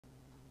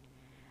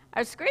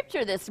Our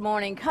scripture this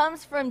morning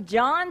comes from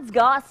John's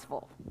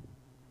Gospel.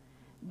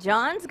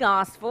 John's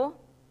Gospel,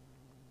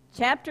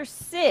 chapter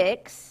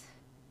 6,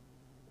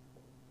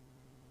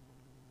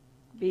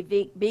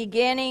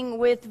 beginning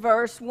with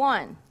verse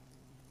 1.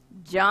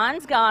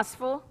 John's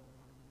Gospel,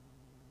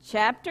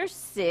 chapter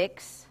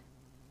 6,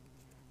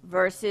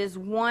 verses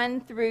 1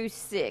 through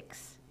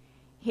 6.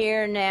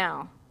 Hear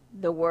now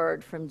the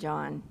word from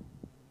John.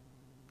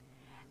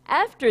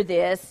 After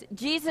this,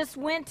 Jesus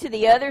went to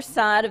the other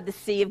side of the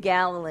Sea of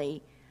Galilee,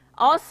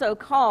 also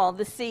called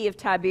the Sea of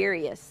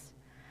Tiberias.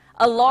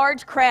 A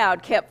large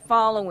crowd kept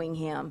following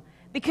him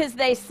because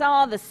they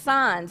saw the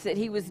signs that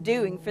he was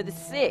doing for the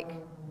sick.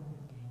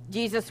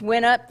 Jesus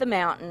went up the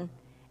mountain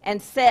and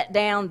sat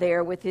down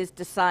there with his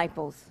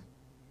disciples.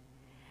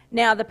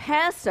 Now the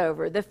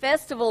Passover, the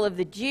festival of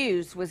the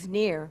Jews, was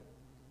near.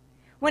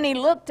 When he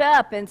looked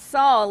up and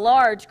saw a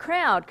large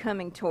crowd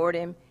coming toward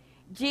him,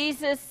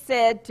 Jesus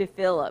said to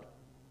Philip,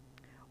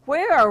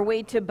 "Where are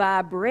we to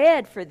buy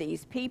bread for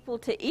these people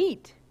to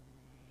eat?"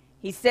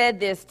 He said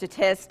this to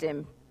test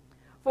him,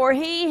 for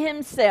he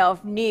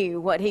himself knew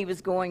what he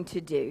was going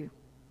to do.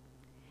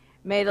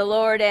 May the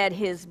Lord add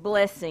his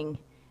blessing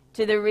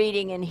to the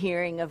reading and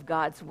hearing of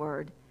God's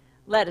word.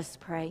 Let us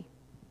pray.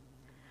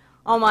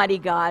 Almighty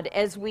God,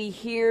 as we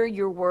hear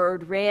your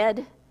word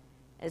read,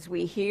 as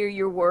we hear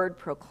your word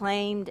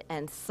proclaimed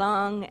and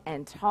sung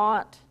and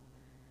taught,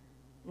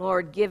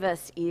 Lord, give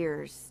us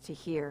ears to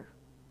hear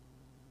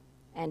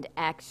and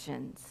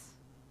actions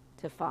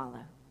to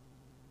follow.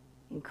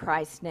 In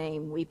Christ's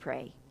name we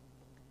pray.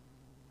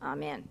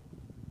 Amen.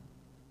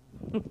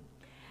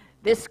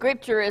 This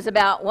scripture is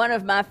about one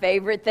of my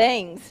favorite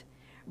things,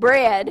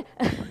 bread.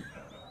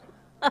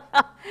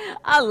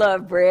 I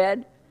love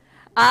bread.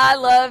 I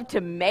love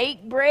to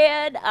make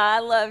bread.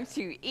 I love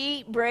to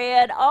eat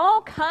bread,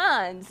 all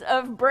kinds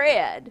of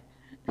bread.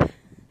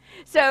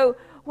 So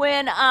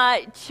when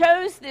I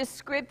chose this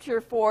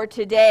scripture for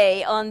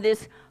today on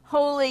this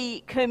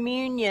Holy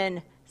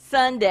Communion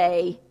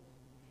Sunday,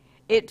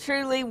 it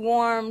truly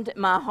warmed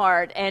my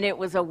heart, and it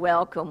was a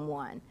welcome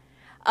one.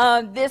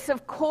 This,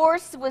 of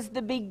course, was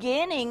the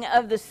beginning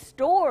of the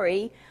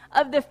story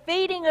of the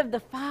feeding of the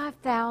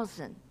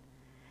 5,000.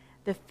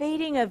 The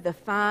feeding of the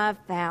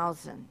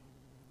 5,000.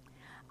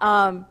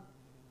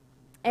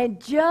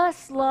 And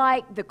just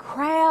like the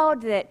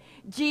crowd that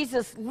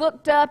Jesus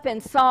looked up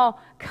and saw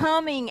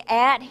coming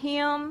at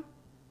him,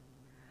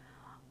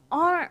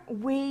 aren't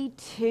we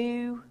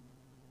too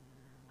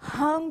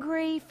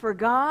hungry for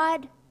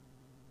God?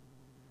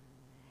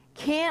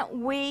 Can't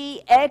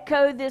we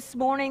echo this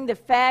morning the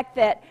fact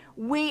that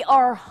we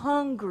are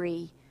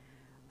hungry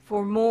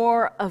for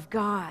more of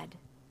God?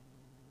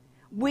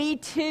 We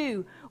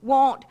too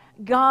want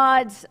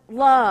God's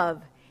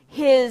love,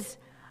 his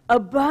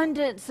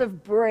abundance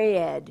of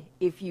bread,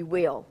 if you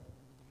will,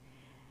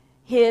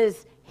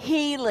 his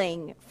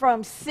healing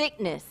from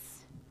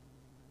sickness,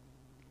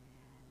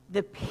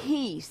 the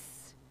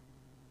peace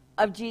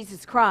of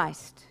Jesus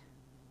Christ.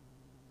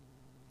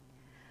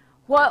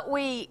 What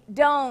we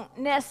don't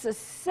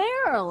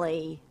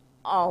necessarily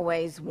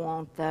always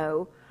want,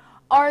 though,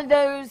 are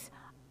those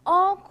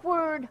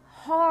awkward,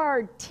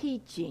 hard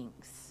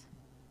teachings.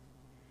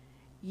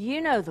 You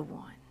know the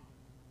one.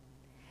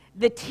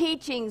 The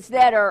teachings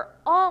that are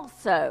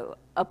also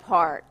a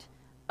part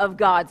of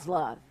God's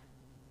love.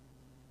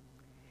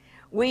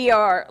 We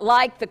are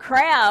like the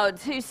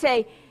crowds who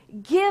say,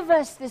 "Give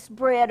us this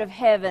bread of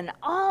heaven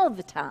all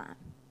the time.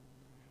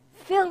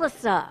 Fill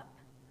us up."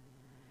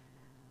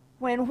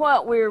 When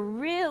what we're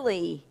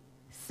really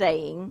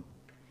saying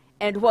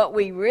and what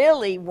we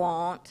really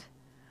want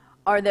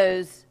are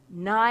those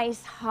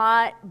nice,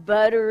 hot,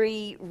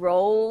 buttery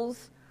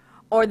rolls,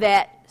 or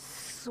that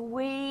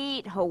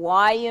sweet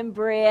Hawaiian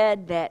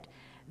bread that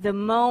the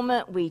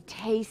moment we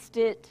taste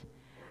it,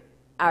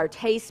 our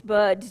taste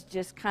buds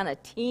just kind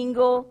of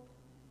tingle.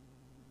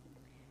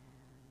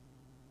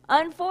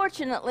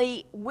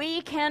 Unfortunately,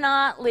 we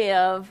cannot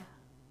live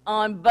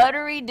on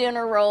buttery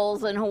dinner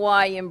rolls and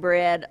Hawaiian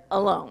bread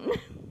alone.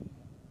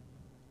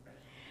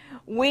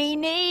 We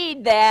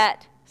need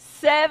that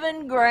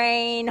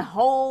 7-grain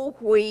whole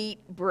wheat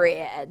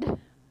bread,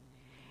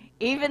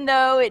 even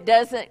though it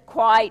doesn't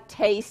quite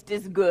taste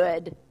as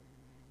good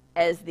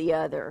as the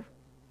other.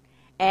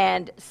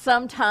 And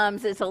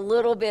sometimes it's a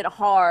little bit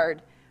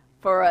hard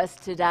for us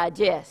to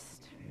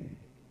digest.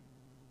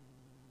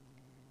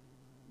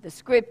 The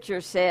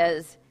scripture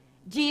says,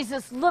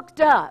 Jesus looked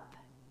up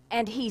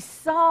and he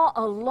saw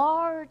a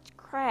large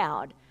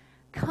crowd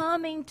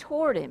coming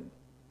toward him.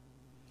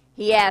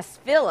 He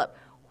asked Philip,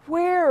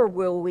 "Where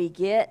will we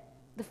get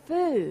the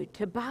food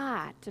to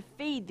buy to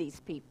feed these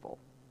people?"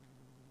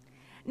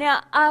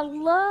 Now, I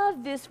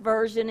love this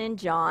version in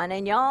John,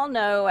 and y'all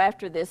know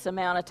after this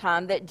amount of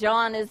time that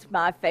John is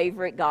my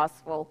favorite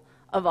gospel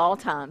of all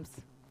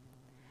times.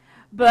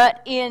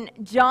 But in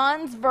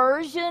John's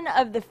version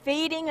of the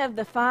feeding of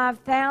the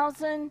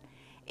 5,000,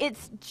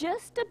 it's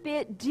just a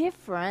bit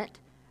different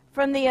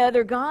from the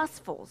other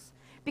gospels.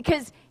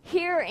 Because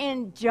here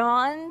in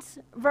John's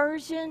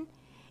version,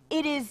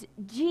 it is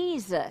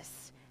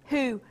Jesus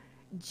who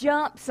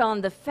jumps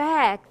on the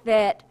fact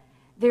that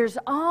there's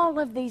all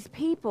of these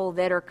people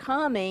that are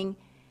coming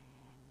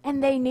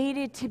and they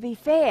needed to be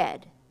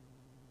fed.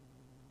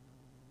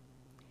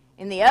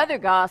 In the other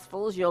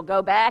Gospels, you'll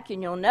go back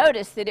and you'll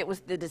notice that it was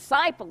the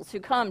disciples who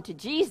come to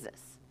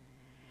Jesus.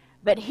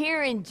 But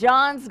here in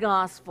John's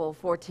Gospel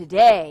for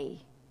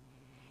today,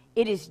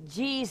 it is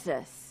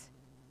Jesus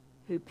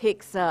who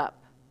picks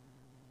up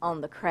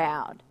on the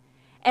crowd.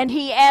 And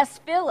he asks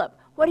Philip,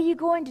 "What are you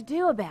going to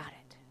do about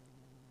it?"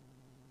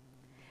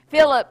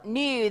 Philip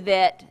knew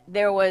that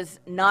there was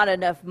not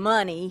enough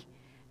money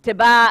to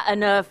buy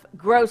enough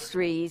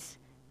groceries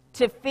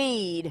to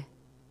feed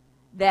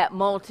that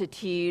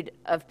multitude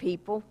of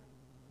people.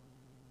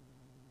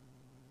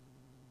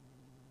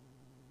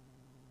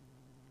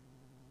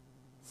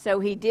 So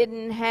he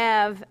didn't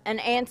have an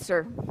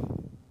answer.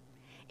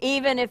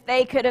 Even if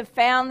they could have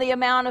found the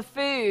amount of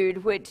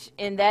food, which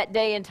in that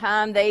day and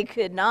time they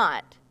could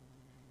not,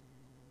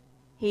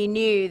 he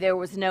knew there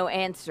was no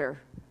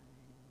answer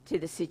to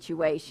the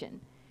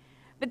situation.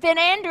 But then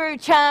Andrew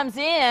chimes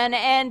in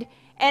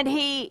and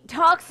he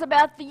talks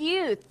about the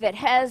youth that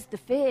has the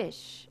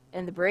fish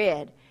and the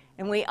bread.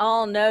 And we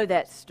all know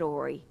that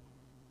story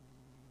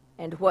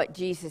and what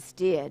Jesus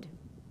did.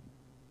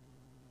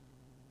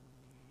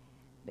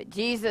 But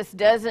Jesus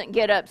doesn't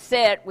get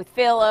upset with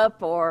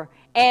Philip or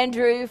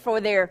Andrew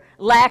for their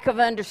lack of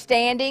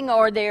understanding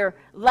or their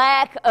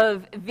lack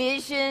of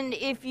vision,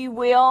 if you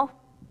will.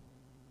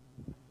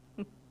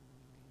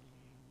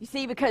 You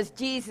see, because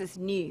Jesus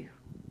knew.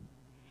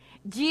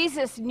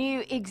 Jesus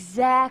knew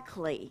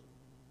exactly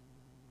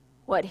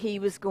what he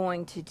was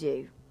going to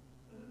do.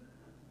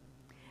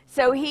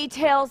 So he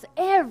tells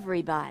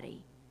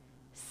everybody,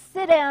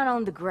 sit down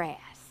on the grass.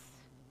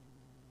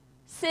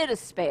 Sit a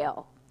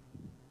spell.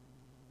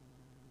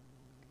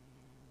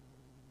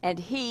 And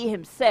he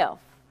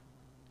himself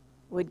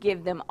would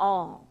give them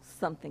all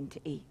something to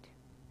eat.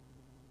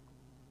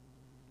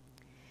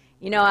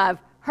 You know, I've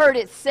heard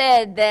it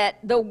said that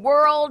the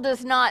world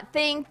does not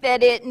think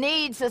that it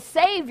needs a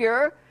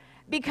Savior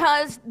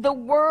because the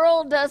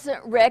world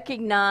doesn't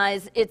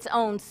recognize its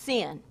own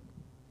sin.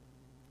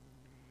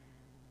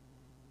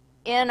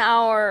 In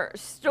our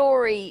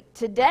story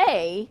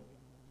today,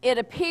 it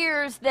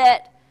appears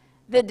that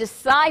the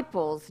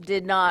disciples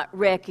did not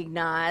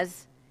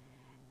recognize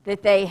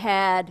that they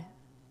had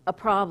a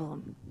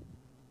problem.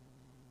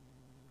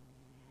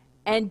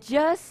 And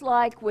just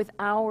like with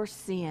our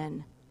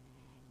sin,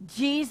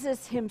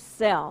 Jesus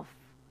himself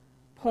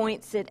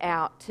points it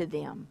out to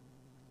them.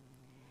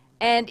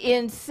 And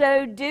in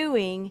so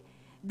doing,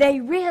 they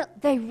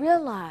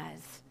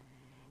realize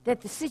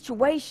that the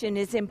situation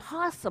is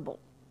impossible,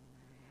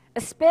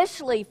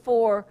 especially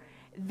for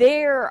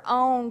their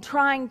own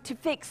trying to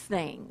fix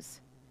things.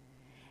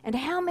 And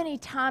how many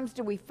times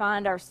do we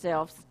find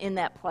ourselves in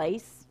that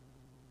place?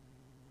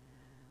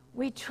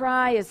 We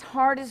try as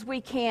hard as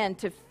we can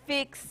to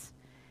fix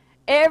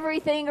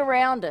everything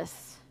around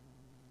us.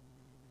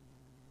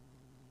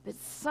 But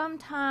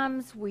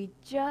sometimes we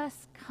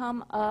just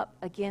come up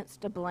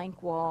against a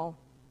blank wall,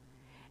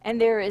 and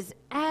there is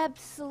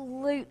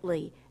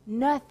absolutely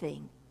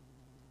nothing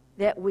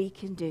that we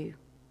can do.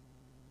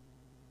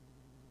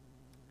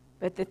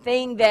 But the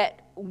thing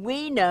that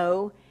we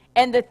know,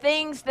 and the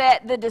things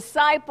that the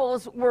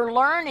disciples were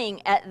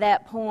learning at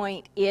that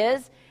point,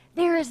 is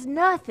there is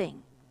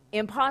nothing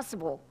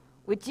impossible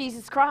with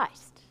Jesus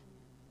Christ.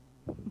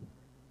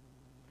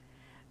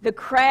 The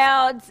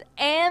crowds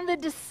and the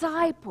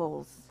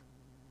disciples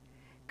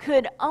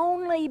could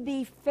only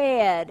be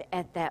fed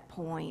at that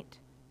point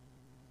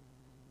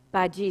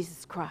by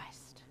Jesus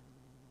Christ.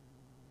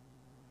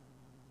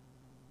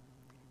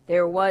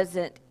 There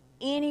wasn't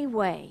any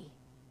way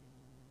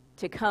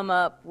to come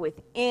up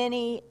with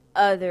any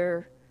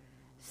other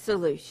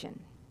solution.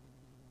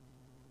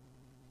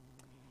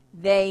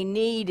 They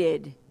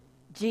needed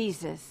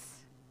Jesus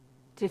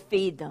to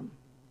feed them.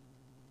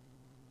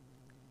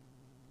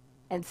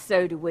 And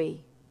so do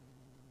we.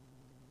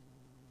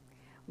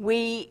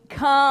 We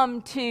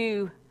come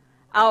to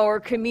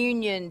our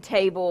communion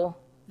table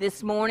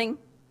this morning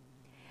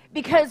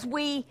because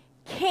we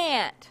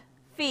can't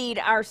feed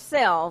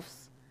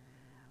ourselves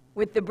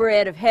with the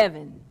bread of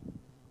heaven.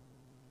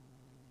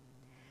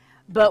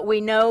 But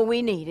we know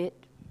we need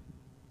it.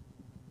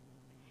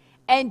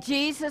 And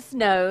Jesus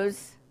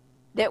knows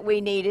that we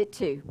need it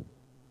too.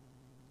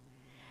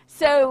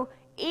 So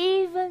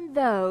even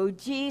though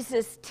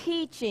Jesus'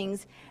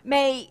 teachings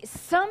may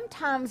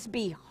sometimes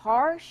be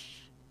harsh,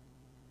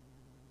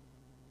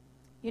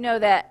 you know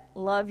that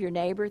love your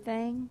neighbor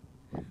thing?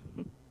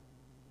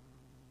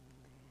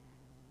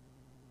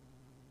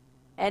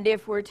 And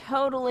if we're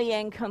totally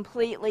and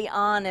completely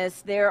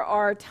honest, there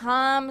are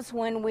times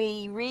when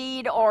we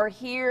read or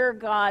hear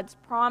God's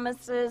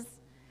promises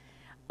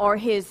or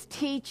his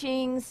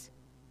teachings,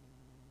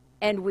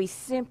 and we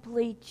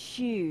simply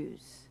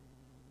choose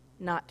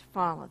not to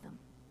follow them.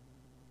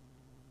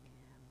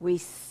 We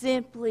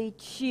simply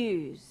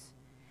choose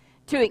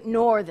to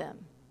ignore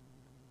them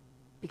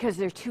because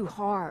they're too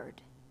hard.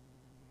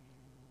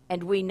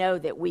 and we know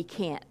that we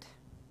can't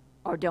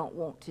or don't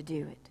want to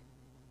do it.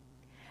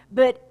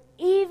 But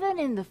even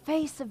in the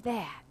face of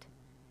that,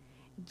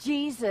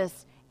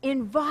 Jesus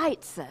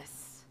invites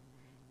us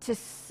to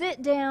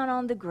sit down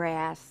on the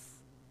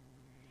grass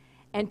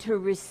and to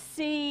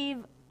receive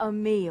a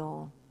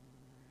meal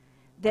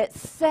that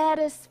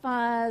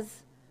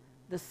satisfies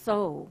the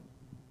soul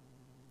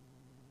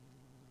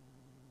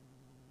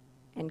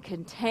and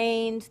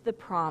contains the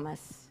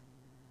promise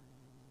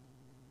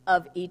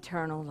of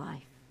eternal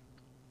life.